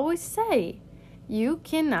I always say, you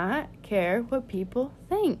cannot care what people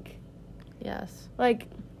think. Yes. Like,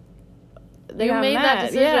 they You got made that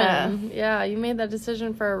mad. decision. Yeah, you made that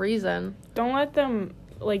decision for a reason. Don't let them,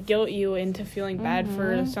 like, guilt you into feeling bad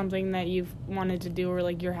for something that you've wanted to do, or,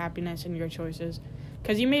 like, your happiness and your choices.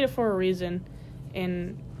 Because you made it for a reason,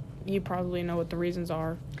 and you probably know what the reasons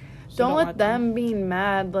are. So Don't let them being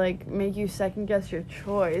mad, like, make you second guess your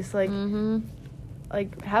choice. Like,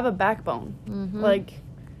 like, have a backbone. Like,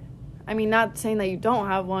 I mean, not saying that you don't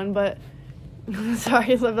have one, but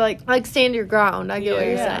sorry, like stand your ground. I get what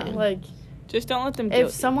you're yeah, saying. like, just don't let them guilt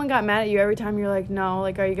if someone got mad at you every time, you're like, no,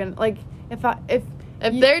 like, are you gonna, like, if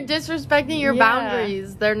If they're disrespecting your Yeah.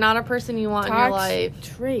 boundaries, they're not a person you want in your life.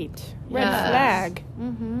 trait. Red Yes. flag.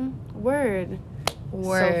 Word.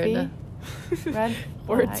 Word. Sophie. Red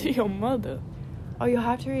Word flag. to your mother. Oh, you'll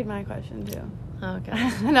have to read my question, too. Okay.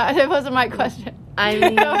 No, it wasn't my question. I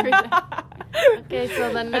mean, Don't read it. okay,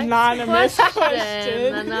 so the next Anonymous question,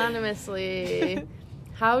 question. anonymously.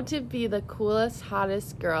 How to be the coolest,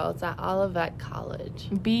 hottest girls at Olivet College.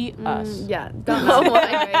 Be us. Yeah. Don't Oh know.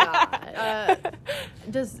 my god.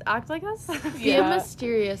 Just act like us. Be a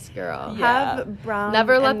mysterious girl. Yeah. Have brown.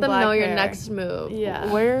 Never let and them black know your hair. next move.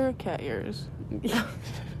 Yeah. Wear cat ears.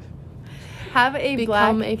 Have a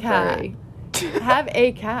Become black a cat. furry. Have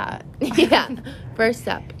a cat. Yeah. First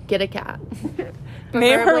step, get a cat.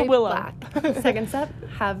 Name her Preferably Willow. black. Second step,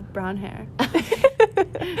 have brown hair.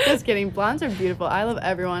 Just kidding. Blondes are beautiful. I love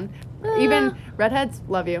everyone. Even redheads,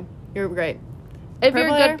 love you. You're great. If you're a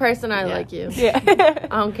Purple good hair? person, I Yeah. like you. Yeah. I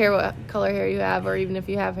don't care what color hair you have, or even if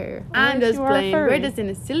you have hair. I'm Unless just you are playing. furry. We're just in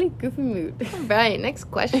a silly, goofy mood. Right, next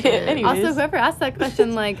question. Anyways. Also, whoever asked that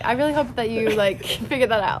question, like, I really hope that you, like,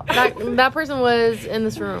 figured that out. That person was in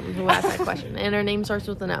this room who asked that question, and her name starts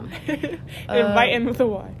with an M. Inviting with a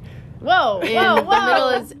Y. Whoa, And whoa, the whoa. middle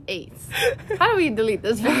is 8. How do we delete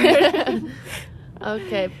this part?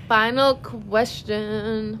 Okay, final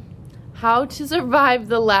question. How to survive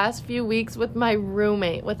the last few weeks with my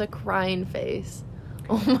roommate with a crying face.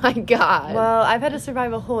 Oh my god. Well, I've had to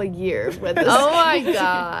survive a whole year with this. Oh my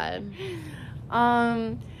god.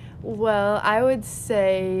 Well, I would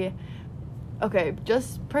say, okay,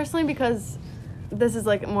 just personally, because this is,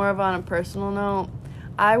 like, more of on a personal note,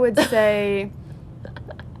 I would say,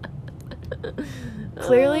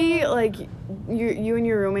 clearly, like, you and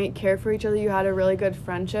your roommate care for each other. You had a really good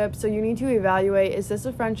friendship. So you need to evaluate, is this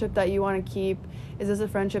a friendship that you want to keep? Is this a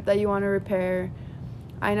friendship that you want to repair?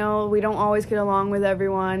 I know we don't always get along with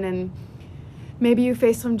everyone, and maybe you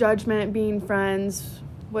face some judgment being friends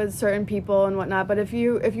with certain people and whatnot. But if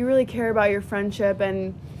you really care about your friendship,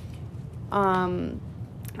 and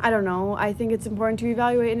I I don't know. I think it's important to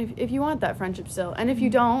evaluate and if you want that friendship still. And if you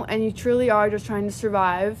don't, and you truly are just trying to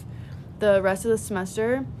survive the rest of the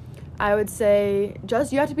semester, I would say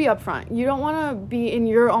you have to be upfront. You don't want to be in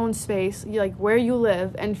your own space, like where you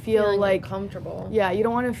live, and feel like comfortable. Yeah, you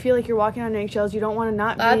don't want to feel like you're walking on eggshells. You don't want to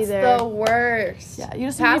not be there. That's the worst. Yeah, you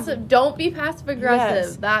just don't be passive aggressive.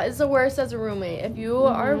 Yes. That is the worst as a roommate. If you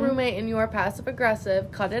are a roommate and you are passive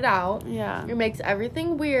aggressive, cut it out. Yeah, it makes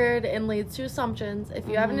everything weird and leads to assumptions. If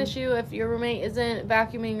you have an issue, if your roommate isn't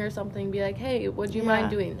vacuuming or something, be like, hey, would you mind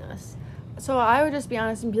doing this? So I would just be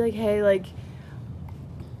honest and be like, hey, like,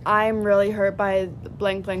 I'm really hurt by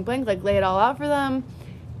blank, blank, blank. Like, lay it all out for them.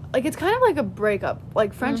 Like, it's kind of like a breakup.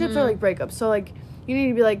 Like, friendships are like breakups. So, like, you need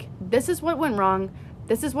to be like, this is what went wrong.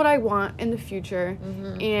 This is what I want in the future.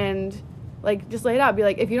 And, like, just lay it out. Be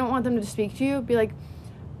like, if you don't want them to speak to you, be like,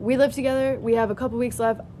 we live together. We have a couple weeks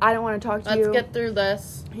left. I don't want to talk to you. Let's get through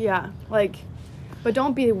this. Yeah. Like, but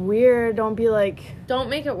don't be weird. Don't be like... Don't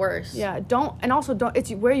make it worse. Yeah. Don't... And also, don't... It's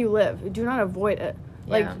where you live. Do not avoid it.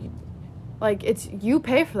 Like... Yeah. Like, it's, you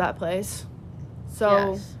pay for that place.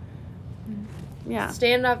 So, yeah.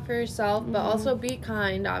 Stand up for yourself, but also be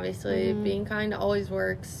kind, obviously. Being kind always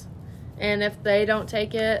works. And if they don't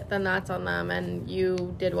take it, then that's on them, and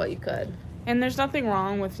you did what you could. And there's nothing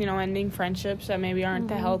wrong with, ending friendships that maybe aren't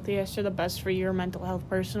the healthiest or the best for your mental health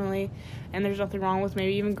personally. And there's nothing wrong with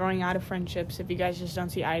maybe even growing out of friendships if you guys just don't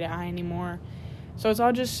see eye to eye anymore. So it's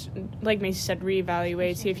all just, like Macy said,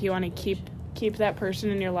 reevaluate, see if you want to keep that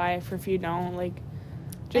person in your life, or if you don't, like,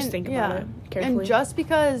 just think about it carefully. And just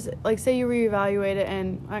because, like, say you reevaluate it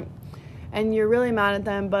and you're really mad at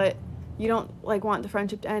them, but you don't, like, want the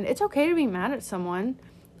friendship to end, it's okay to be mad at someone.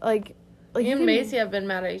 Like me and Macy have been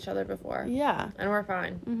mad at each other before. Yeah. And we're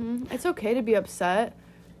fine. It's okay to be upset.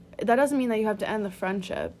 That doesn't mean that you have to end the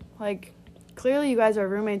friendship. Like, clearly you guys are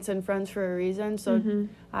roommates and friends for a reason, so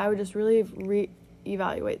I would just really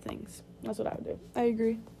reevaluate things. That's what I would do. I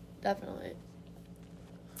agree. Definitely.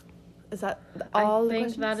 Is that all the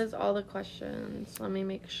questions? I think that is all the questions. Let me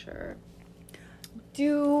make sure.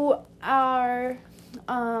 Do our,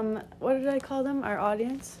 what did I call them? Our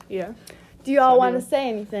audience? Yeah. Do you all want to say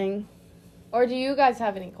anything? Or do you guys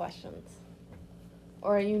have any questions?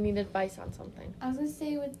 Or you need advice on something? I was going to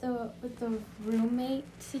say with the roommate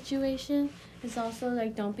situation, it's also,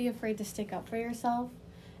 like, don't be afraid to stick up for yourself.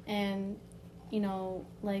 And,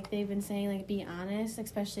 like they've been saying, like, be honest,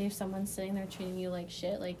 especially if someone's sitting there treating you like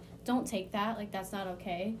shit. Like, don't take that. Like, that's not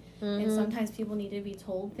okay. And sometimes people need to be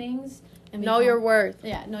told things. And know your worth.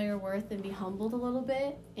 Yeah, know your worth and be humbled a little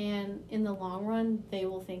bit. And in the long run, they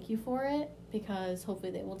will thank you for it, because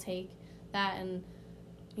hopefully they will take that and,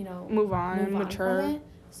 move on and mature. From it.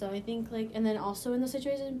 So I think, like, and then also in the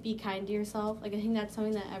situation, be kind to yourself. Like, I think that's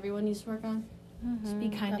something that everyone needs to work on. Just be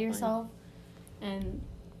kind to yourself, and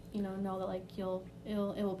know that, like, it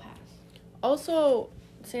will pass. Also,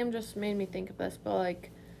 Sam just made me think of this, but,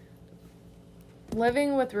 like,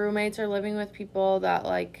 living with roommates or living with people that,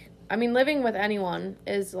 like, living with anyone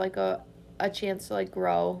is, like, a chance to, like,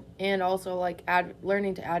 grow, and also, like,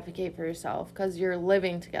 learning to advocate for yourself, because you're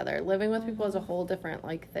living together. Living with people is a whole different,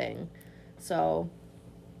 like, thing. So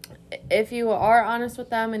if you are honest with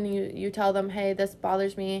them and you tell them, hey, this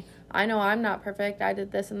bothers me, I know I'm not perfect, I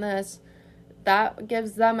did this and this, that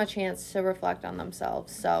gives them a chance to reflect on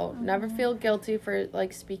themselves. So never feel guilty for,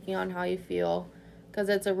 like, speaking on how you feel, because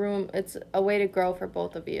it's a way to grow for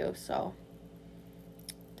both of you. So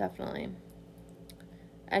definitely.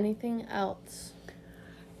 Anything else?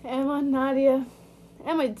 Emma, Nadia.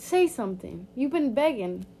 Emma, say something. You've been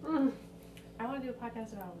begging. I want to do a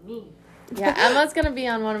podcast about me. Yeah, Emma's going to be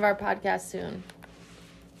on one of our podcasts soon.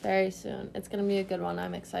 Very soon. It's going to be a good one.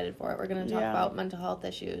 I'm excited for it. We're going to talk about mental health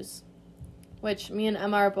issues, which me and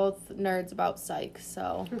Emma are both nerds about psych,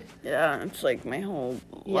 so. Yeah, it's like my whole,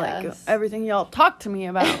 like, everything y'all talk to me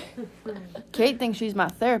about. Kate thinks she's my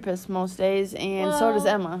therapist most days, and so does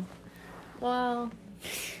Emma. Well.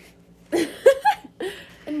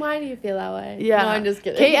 And why do you feel that way? Yeah. No, I'm just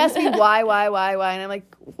kidding. Kate asked me why, and I'm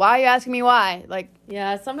like, why are you asking me why? Like.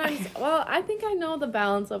 Yeah, sometimes, well, I think I know the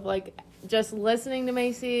balance of, like, just listening to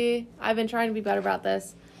Macy. I've been trying to be better about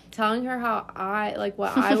this. Telling her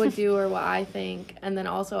what I would do or what I think, and then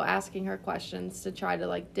also asking her questions to try to,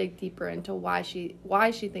 like, dig deeper into why she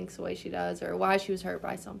thinks the way she does, or why she was hurt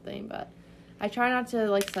by something. But I try not to,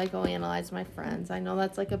 like, psychoanalyze my friends. I know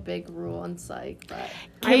that's, like, a big rule in psych, but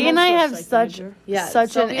Kate and I have such an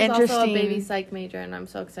interesting. Also a baby psych major, and I'm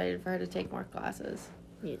so excited for her to take more classes.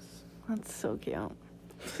 Yes, that's so cute.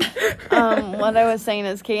 What I was saying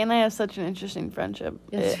is, Kate and I have such an interesting friendship.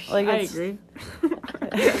 Yes, I agree.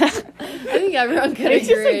 I think everyone could It's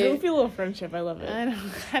just a agree. goofy little friendship. I love it. I don't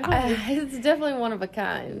It's definitely one of a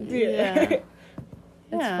kind. Yeah. It's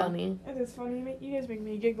Yeah. funny. It is funny. You guys make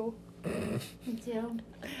me giggle. Me too.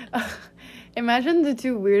 Imagine the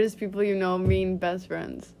two weirdest people you know being best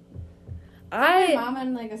friends. My mom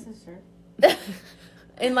and like a sister.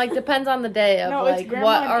 And like depends on the day of No, it's like grandma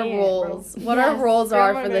what and our aunt, roles, bro. what our Yes, roles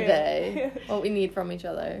are grandma for the and day, aunt. what we need from each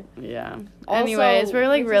other. Yeah. Also, Anyways, we're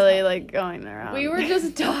like we just really have- like going around. We were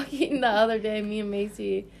just talking the other day. Me and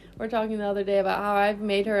Macy were talking the other day about how I've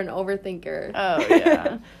made her an overthinker, Oh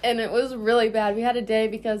yeah. and it was really bad. We had a day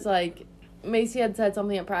because like Macy had said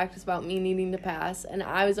something at practice about me needing to pass, and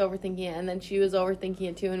I was overthinking it, and then she was overthinking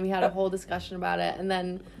it too, and we had a whole discussion about it. And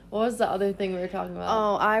then what was the other thing we were talking about?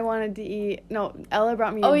 Oh, I wanted to eat. No, Ella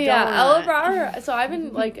brought me. Oh a yeah, donut. Ella brought her. So I've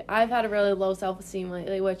been like, I've had a really low self-esteem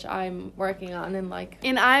lately, which I'm working on, and like,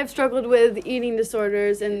 And I've struggled with eating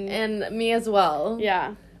disorders and me as well.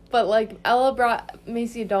 yeah. But like, Ella brought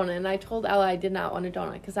Macy a donut, and I told Ella I did not want a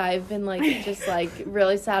donut because I've been like just like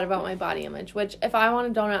really sad about my body image. Which if I want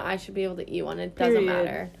a donut, I should be able to eat one. It doesn't Period.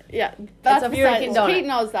 matter. Yeah, that's a besides- freaking donut. Kate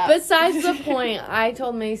knows that. Besides the point, I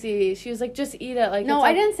told Macy, she was like, just eat it. Like No, it's I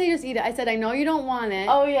like- didn't say just eat it. I said I know you don't want it.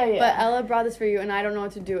 Oh yeah, yeah. But Ella brought this for you, and I don't know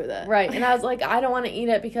what to do with it. Right, and I was like, I don't want to eat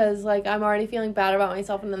it because like I'm already feeling bad about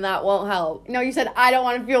myself, and then that won't help. No, you said I don't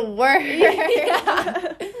want to feel worse.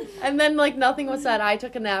 Yeah. And then like nothing was said. I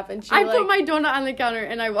took a nap, and she I like, put my donut on the counter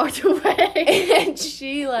and I walked away. and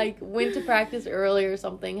she like went to practice early or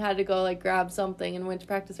something, had to go like grab something and went to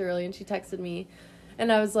practice early, and she texted me,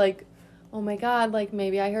 and I was like, oh my god, like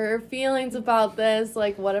maybe I hurt her feelings about this,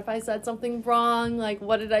 like what if I said something wrong, like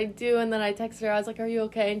what did I do? And then I texted her, I was like, are you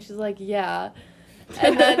okay? And she's like, yeah.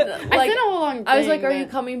 And then I like said a whole long I was thing, like, are you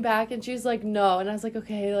but- coming back? And she's like, no. And I was like,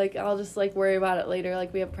 okay, like I'll just like worry about it later,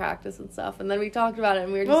 like we have practice and stuff. And then we talked about it,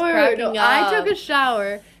 and we were just Wait, cracking up. I took a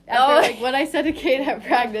shower after Oh. like what I said to Kate at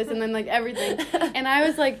practice, and then like everything, and I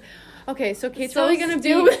was like, okay, so Kate's So probably gonna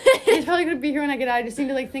stupid. be Kate's probably gonna be here when I get out. I just need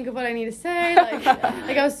to like think of what I need to say.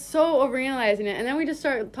 Like I was so overanalyzing it, and then we just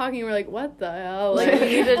started talking. And we're like, what the hell? Like we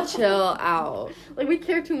need to chill out. Like we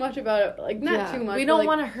care too much about it. Like not Yeah. too much. We but, don't like,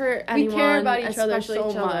 want to hurt We anyone. care about each other especially so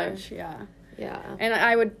each other. much. Yeah. Yeah. And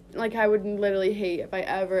I would literally hate if I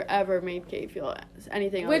ever made Kate feel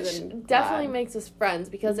anything other Which than definitely bad. makes us friends,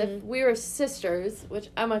 because if we were sisters, which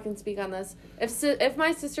Emma can speak on this, if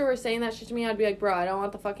my sister were saying that shit to me, I'd be like, bro, I don't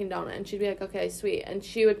want the fucking donut, and she'd be like, okay, sweet, and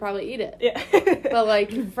she would probably eat it. Yeah. But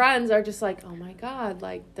like friends are just like, oh my god,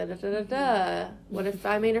 like da da da da da. What if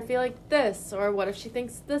I made her feel like this, or what if she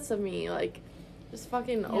thinks this of me? Like, just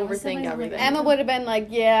fucking what's the overthink like- everything. Emma would have been like,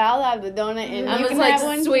 yeah, I'll have the donut, and I you was can like, have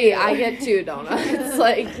one sweet, too. I get 2 donuts.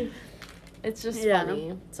 Like, it's just Yeah.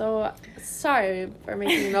 funny. So, sorry for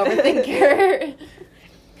making an overthinker.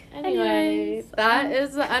 Anyway, that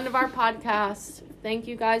is the end of our podcast. Thank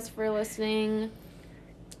you guys for listening.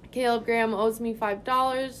 Caleb Graham owes me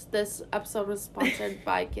 $5. This episode was sponsored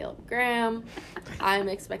by Caleb Graham. I'm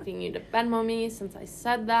expecting you to Venmo me since I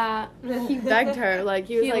said that. He begged her, like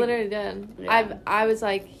he was He like, literally did. Yeah. I was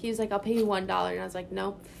like, he was like, I'll pay you $1, and I was like,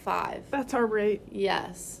 nope, 5. That's our rate.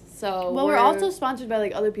 Yes. So well, we're also sponsored by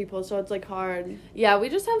like other people, so it's like hard. yeah, we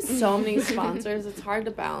just have so many sponsors. It's hard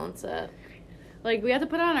to balance it. Like we have to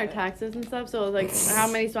put on our taxes and stuff, so like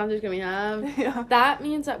how many sponsors can we have? Yeah. That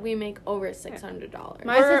means that we make over $600.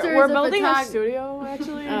 My sister we're is a building a photog- studio,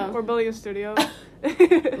 actually. Oh. We're building a studio.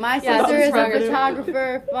 My Yeah, sister is a photographer.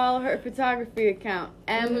 photographer. Follow her photography account,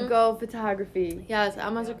 Go Photography. Yes,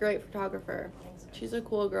 Emma's a great photographer. She's a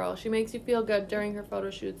cool girl. She makes you feel good during her photo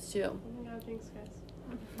shoots too. Oh my god, thanks guys.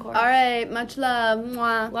 Of course. All right, much love.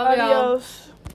 Mwah. Love y'all. Adios.